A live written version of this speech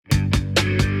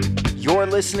You're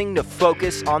listening to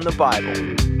Focus on the Bible.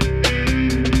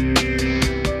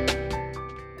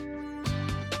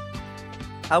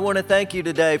 I want to thank you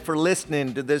today for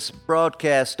listening to this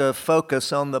broadcast of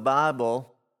Focus on the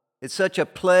Bible. It's such a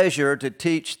pleasure to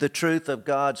teach the truth of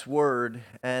God's Word,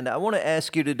 and I want to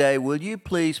ask you today, will you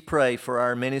please pray for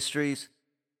our ministries,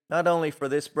 not only for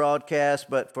this broadcast,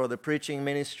 but for the preaching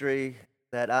ministry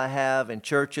that I have in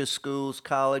churches, schools,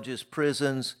 colleges,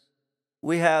 prisons.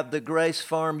 We have the Grace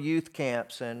Farm youth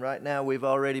camps, and right now we've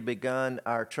already begun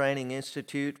our training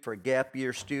institute for gap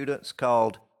year students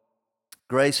called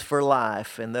Grace for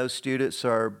Life, and those students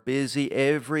are busy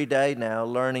every day now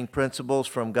learning principles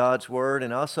from God's Word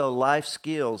and also life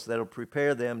skills that will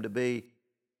prepare them to be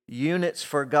units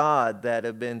for God that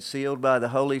have been sealed by the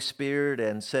Holy Spirit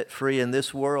and set free in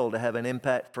this world to have an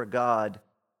impact for God.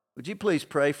 Would you please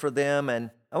pray for them? And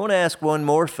I want to ask one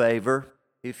more favor.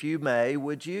 If you may,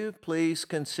 would you please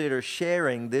consider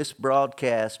sharing this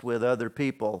broadcast with other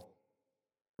people?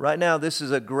 Right now, this is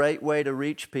a great way to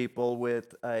reach people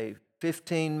with a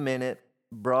 15-minute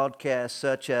broadcast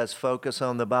such as Focus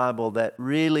on the Bible that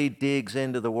really digs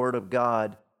into the Word of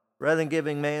God. Rather than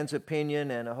giving man's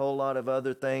opinion and a whole lot of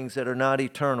other things that are not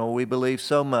eternal, we believe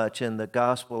so much in the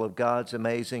gospel of God's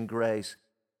amazing grace.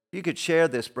 If you could share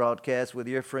this broadcast with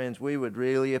your friends, we would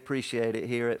really appreciate it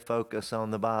here at Focus on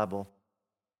the Bible.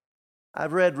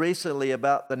 I've read recently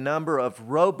about the number of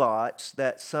robots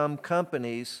that some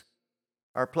companies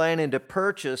are planning to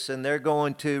purchase, and they're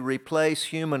going to replace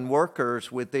human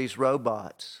workers with these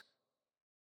robots.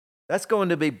 That's going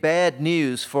to be bad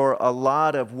news for a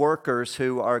lot of workers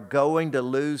who are going to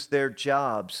lose their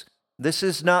jobs. This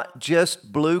is not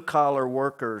just blue-collar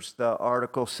workers, the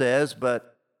article says,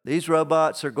 but these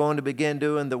robots are going to begin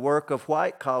doing the work of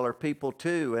white-collar people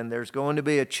too, and there's going to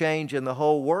be a change in the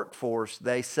whole workforce,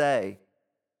 they say.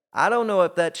 I don't know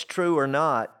if that's true or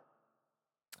not,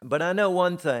 but I know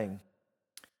one thing.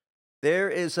 There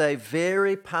is a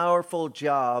very powerful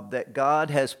job that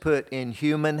God has put in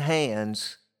human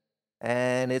hands,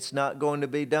 and it's not going to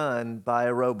be done by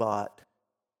a robot.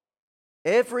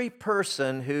 Every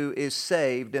person who is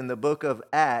saved in the book of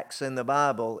Acts in the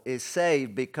Bible is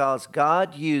saved because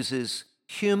God uses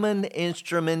human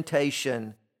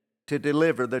instrumentation to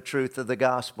deliver the truth of the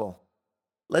gospel.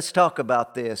 Let's talk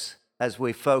about this as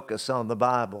we focus on the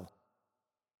Bible.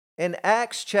 In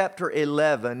Acts chapter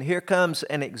 11, here comes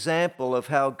an example of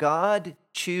how God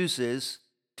chooses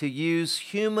to use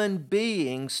human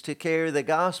beings to carry the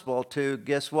gospel to,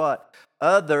 guess what?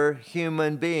 Other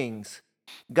human beings.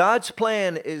 God's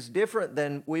plan is different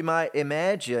than we might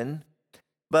imagine,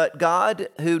 but God,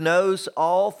 who knows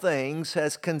all things,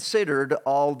 has considered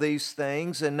all these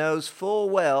things and knows full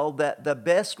well that the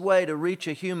best way to reach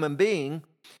a human being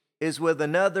is with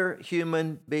another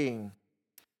human being.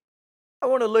 I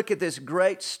want to look at this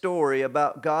great story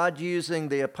about God using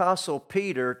the Apostle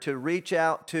Peter to reach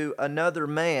out to another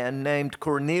man named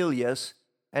Cornelius,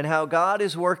 and how God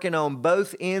is working on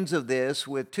both ends of this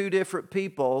with two different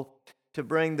people to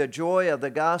bring the joy of the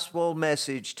gospel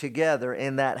message together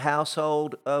in that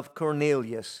household of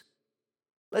Cornelius.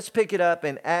 Let's pick it up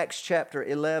in Acts chapter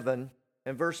 11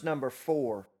 and verse number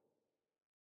 4.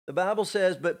 The Bible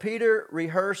says, "But Peter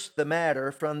rehearsed the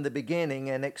matter from the beginning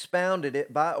and expounded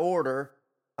it by order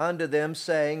unto them,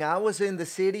 saying, I was in the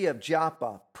city of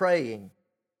Joppa praying,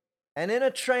 and in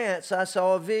a trance I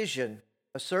saw a vision.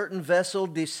 A certain vessel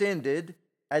descended,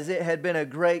 as it had been a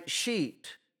great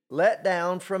sheet, let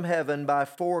down from heaven by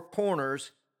four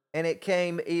corners, and it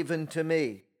came even to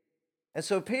me." And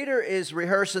so Peter is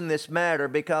rehearsing this matter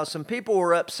because some people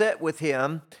were upset with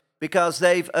him because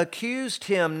they've accused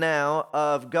him now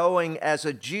of going as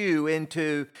a Jew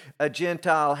into a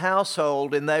Gentile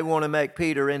household, and they want to make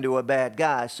Peter into a bad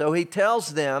guy. So he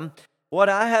tells them, what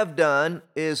I have done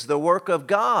is the work of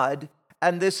God,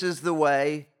 and this is the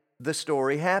way the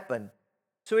story happened.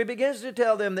 So he begins to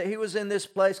tell them that he was in this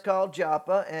place called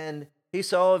Joppa, and he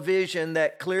saw a vision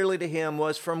that clearly to him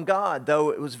was from God,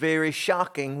 though it was very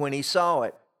shocking when he saw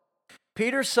it.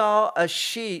 Peter saw a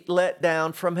sheet let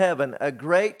down from heaven, a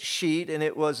great sheet, and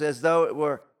it was as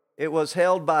though it was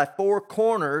held by four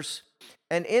corners,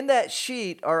 and in that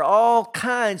sheet are all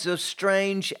kinds of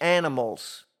strange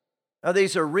animals. Now,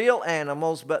 these are real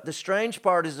animals, but the strange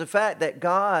part is the fact that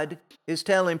God is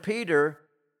telling Peter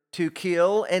to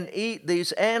kill and eat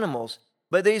these animals.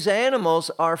 But these animals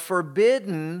are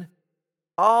forbidden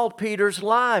all Peter's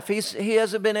life. He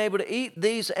hasn't been able to eat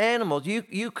these animals.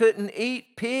 You couldn't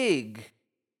eat pig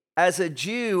as a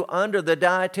Jew under the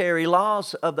dietary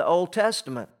laws of the Old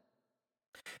Testament.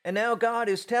 And now God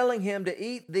is telling him to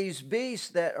eat these beasts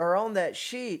that are on that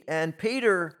sheet, and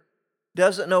Peter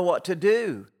doesn't know what to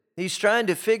do. He's trying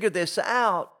to figure this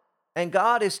out, and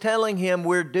God is telling him,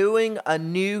 we're doing a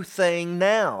new thing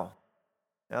now.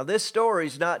 Now, this story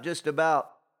is not just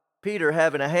about Peter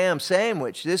having a ham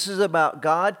sandwich. This is about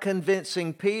God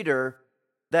convincing Peter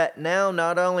that now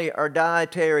not only are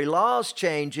dietary laws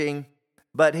changing,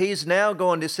 but he's now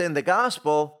going to send the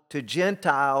gospel to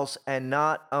Gentiles and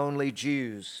not only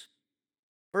Jews.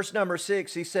 Verse number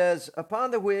 6, he says,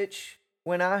 upon the which,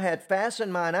 when I had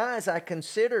fastened mine eyes, I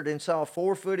considered and saw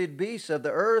four-footed beasts of the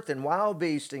earth, and wild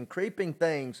beasts, and creeping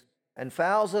things, and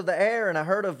fowls of the air. And I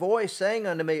heard a voice saying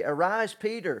unto me, Arise,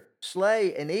 Peter,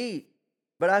 slay and eat.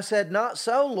 But I said, Not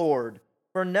so, Lord,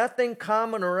 for nothing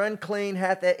common or unclean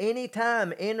hath at any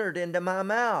time entered into my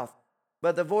mouth.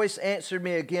 But the voice answered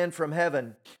me again from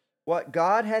heaven, What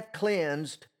God hath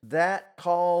cleansed, that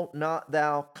call not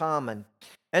thou common.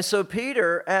 And so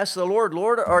Peter asked the Lord,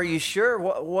 Lord, are you sure?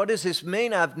 What does this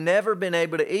mean? I've never been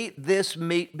able to eat this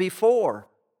meat before.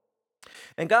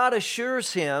 And God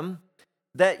assures him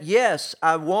that, yes,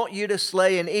 I want you to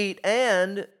slay and eat.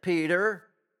 And, Peter,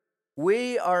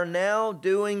 we are now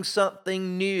doing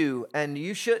something new, and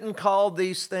you shouldn't call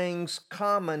these things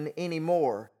common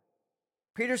anymore.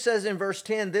 Peter says in verse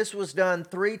 10, this was done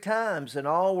 3 times, and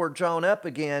all were drawn up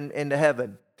again into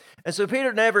heaven. And so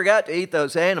Peter never got to eat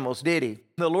those animals, did he?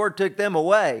 The Lord took them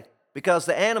away because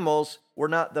the animals were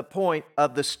not the point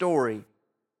of the story.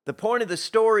 The point of the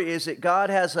story is that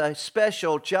God has a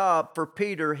special job for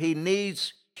Peter. He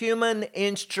needs human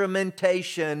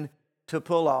instrumentation to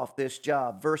pull off this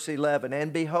job. Verse 11,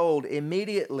 and behold,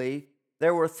 immediately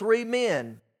there were 3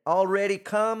 men already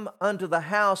come unto the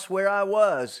house where I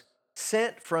was,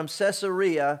 sent from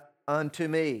Caesarea unto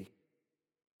me.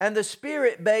 And the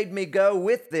Spirit bade me go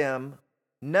with them,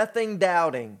 nothing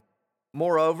doubting.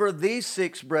 Moreover, these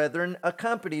 6 brethren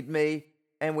accompanied me,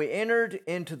 and we entered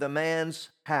into the man's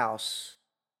house.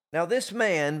 Now this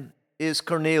man is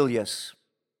Cornelius.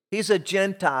 He's a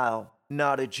Gentile,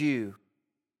 not a Jew.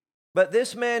 But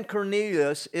this man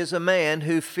Cornelius is a man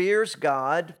who fears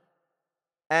God,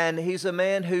 and he's a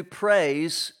man who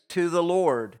prays to the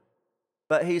Lord.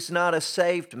 But he's not a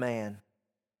saved man.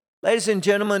 Ladies and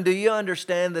gentlemen, do you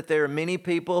understand that there are many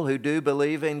people who do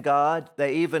believe in God?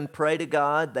 They even pray to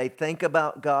God. They think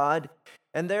about God.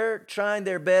 And they're trying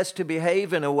their best to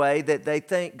behave in a way that they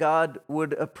think God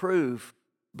would approve.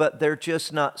 But they're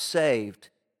just not saved.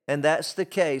 And that's the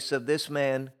case of this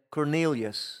man,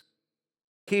 Cornelius.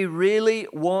 He really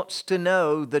wants to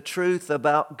know the truth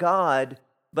about God.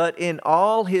 But in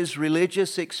all his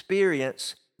religious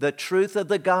experience, the truth of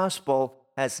the gospel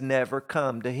has never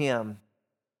come to him.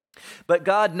 But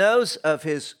God knows of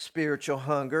his spiritual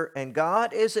hunger, and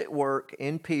God is at work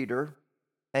in Peter,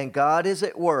 and God is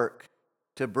at work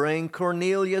to bring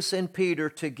Cornelius and Peter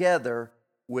together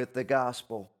with the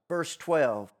gospel. Verse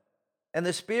 12, and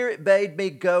the Spirit bade me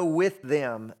go with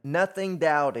them, nothing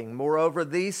doubting. Moreover,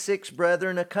 these 6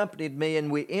 brethren accompanied me,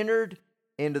 and we entered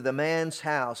into the man's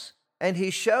house. And he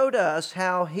showed us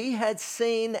how he had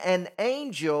seen an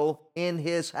angel in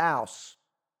his house,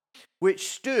 which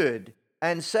stood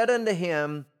and said unto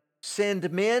him,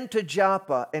 Send men to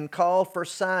Joppa, and call for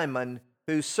Simon,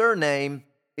 whose surname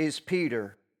is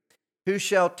Peter, who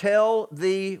shall tell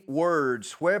thee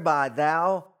words whereby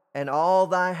thou and all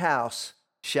thy house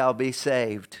shall be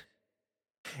saved.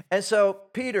 And so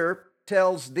Peter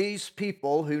tells these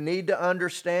people who need to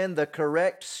understand the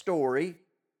correct story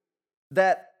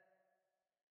that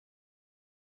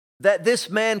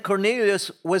this man Cornelius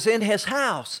was in his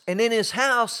house, and in his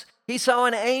house he saw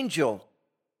an angel.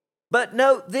 But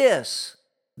note this,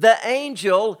 the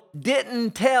angel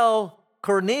didn't tell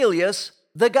Cornelius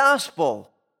the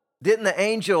gospel. Didn't the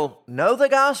angel know the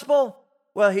gospel?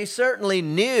 Well, he certainly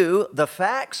knew the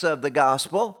facts of the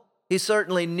gospel. He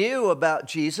certainly knew about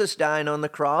Jesus dying on the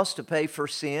cross to pay for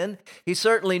sin. He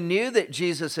certainly knew that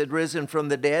Jesus had risen from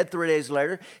the dead 3 days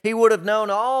later. He would have known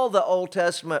all the Old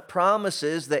Testament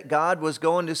promises that God was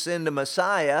going to send a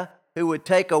Messiah who would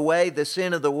take away the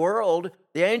sin of the world.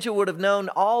 The angel would have known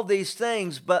all these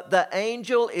things, but the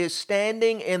angel is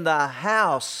standing in the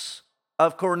house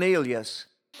of Cornelius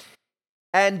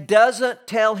and doesn't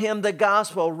tell him the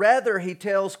gospel. Rather, he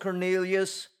tells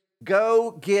Cornelius,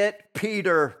 go get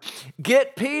Peter.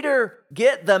 Get Peter,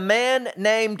 get the man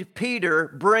named Peter,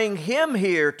 bring him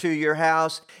here to your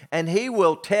house, and he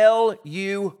will tell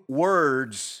you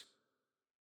words.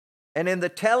 And in the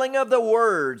telling of the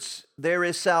words, there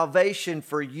is salvation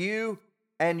for you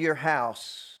and your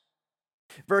house.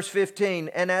 Verse 15,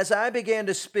 and as I began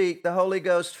to speak, the Holy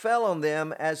Ghost fell on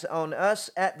them as on us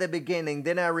at the beginning.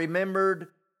 Then I remembered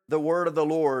the word of the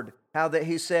Lord, how that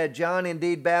he said, John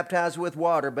indeed baptized with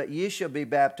water, but ye shall be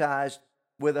baptized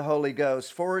with the Holy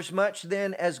Ghost. Forasmuch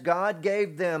then as God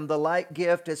gave them the like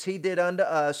gift as he did unto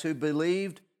us who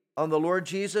believed on the Lord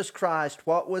Jesus Christ,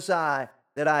 what was I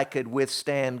that I could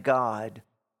withstand God?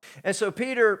 And so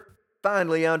Peter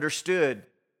finally understood,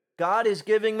 God is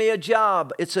giving me a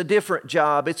job. It's a different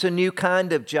job. It's a new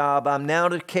kind of job. I'm now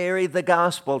to carry the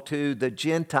gospel to the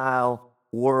Gentile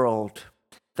world.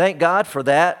 Thank God for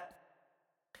that,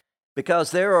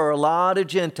 because there are a lot of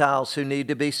Gentiles who need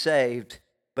to be saved,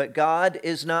 but God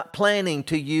is not planning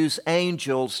to use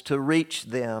angels to reach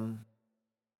them.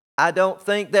 I don't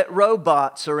think that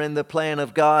robots are in the plan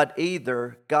of God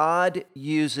either. God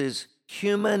uses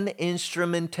human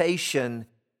instrumentation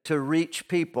to reach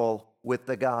people with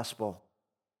the gospel.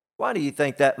 Why do you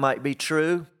think that might be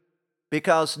true?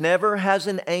 Because never has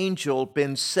an angel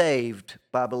been saved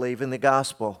by believing the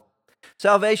gospel.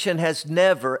 Salvation has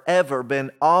never, ever been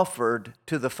offered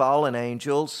to the fallen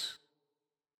angels.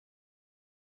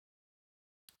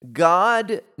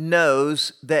 God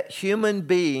knows that human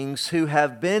beings who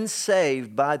have been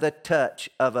saved by the touch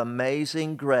of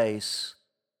amazing grace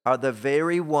are the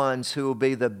very ones who will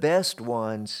be the best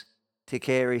ones to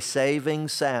carry saving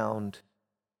sound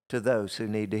to those who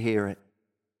need to hear it.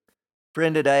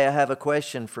 Friend, today I have a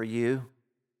question for you.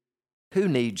 Who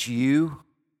needs you?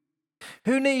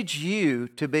 Who needs you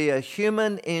to be a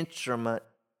human instrument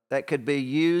that could be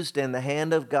used in the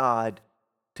hand of God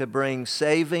to bring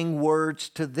saving words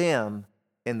to them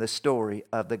in the story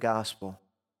of the gospel?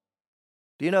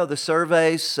 Do you know the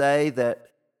surveys say that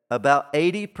about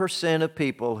 80% of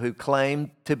people who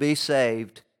claim to be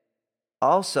saved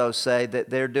also say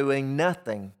that they're doing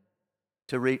nothing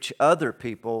to reach other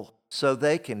people so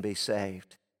they can be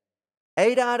saved?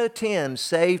 8 out of 10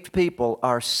 saved people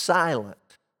are silent,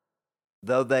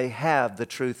 though they have the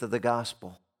truth of the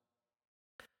gospel.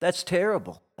 That's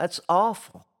terrible. That's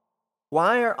awful.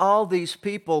 Why are all these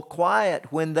people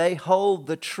quiet when they hold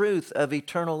the truth of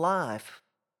eternal life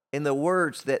in the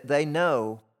words that they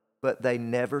know, but they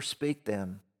never speak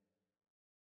them?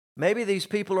 Maybe these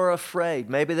people are afraid.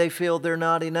 Maybe they feel they're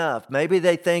not enough. Maybe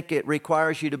they think it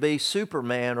requires you to be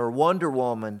Superman or Wonder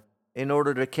Woman in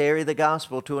order to carry the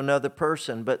gospel to another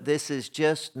person, but this is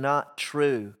just not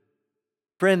true.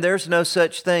 Friend, there's no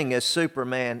such thing as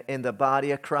Superman in the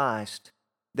body of Christ.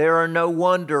 There are no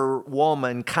Wonder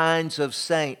Woman kinds of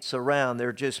saints around.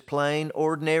 They're just plain,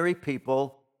 ordinary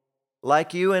people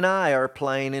like you and I are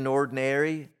plain and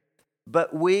ordinary,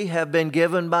 but we have been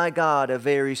given by God a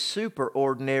very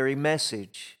superordinary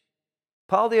message.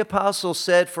 Paul the Apostle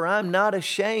said, "For I am not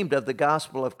ashamed of the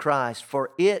gospel of Christ,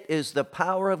 for it is the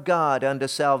power of God unto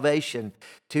salvation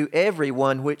to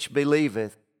everyone which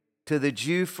believeth, to the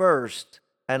Jew first,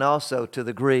 and also to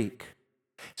the Greek."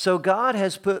 So God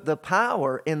has put the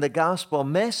power in the gospel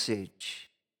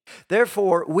message.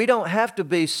 Therefore, we don't have to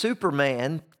be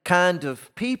Superman kind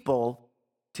of people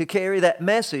to carry that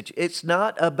message. It's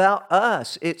not about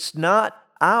us. It's not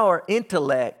our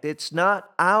intellect. It's not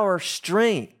our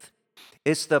strength.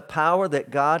 It's the power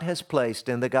that God has placed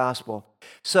in the gospel.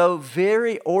 So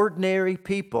very ordinary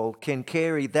people can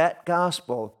carry that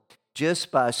gospel just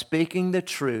by speaking the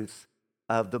truth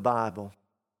of the Bible.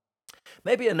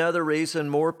 Maybe another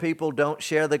reason more people don't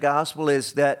share the gospel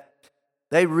is that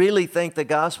they really think the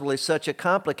gospel is such a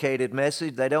complicated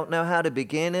message. They don't know how to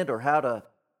begin it or how to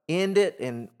end it,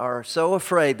 and are so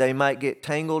afraid they might get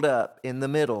tangled up in the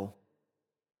middle.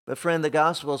 But friend, the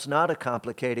gospel is not a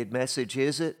complicated message,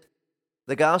 is it?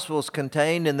 The gospel is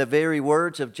contained in the very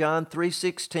words of John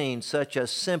 3:16, such a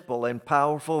simple and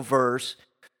powerful verse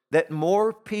that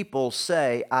more people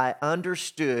say, "I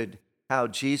understood how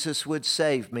Jesus would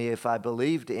save me if I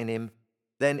believed in him,"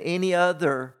 than any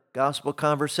other gospel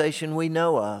conversation we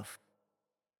know of.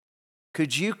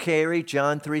 Could you carry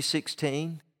John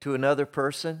 3:16 to another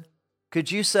person? Could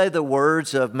you say the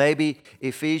words of maybe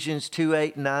Ephesians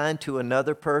 2:8-9 to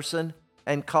another person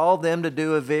and call them to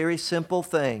do a very simple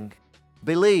thing?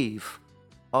 Believe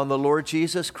on the Lord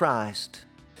Jesus Christ,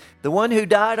 the one who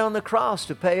died on the cross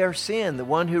to pay our sin, the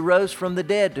one who rose from the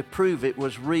dead to prove it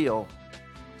was real.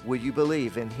 Will you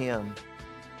believe in him?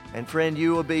 And friend,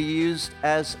 you will be used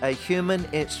as a human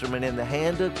instrument in the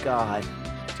hand of God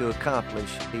to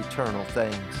accomplish eternal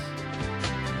things.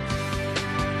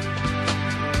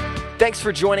 Thanks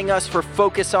for joining us for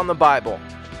Focus on the Bible.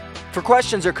 For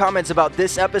questions or comments about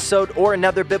this episode or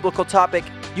another biblical topic,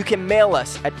 you can mail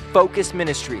us at Focus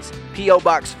Ministries, P.O.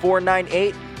 Box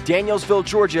 498, Danielsville,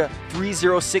 Georgia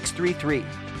 30633.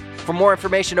 For more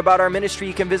information about our ministry,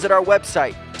 you can visit our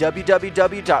website,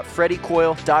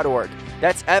 www.freddiecoyle.org.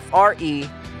 That's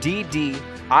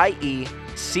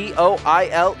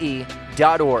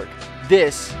FREDDIECOILE.org.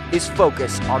 This is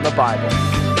Focus on the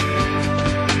Bible.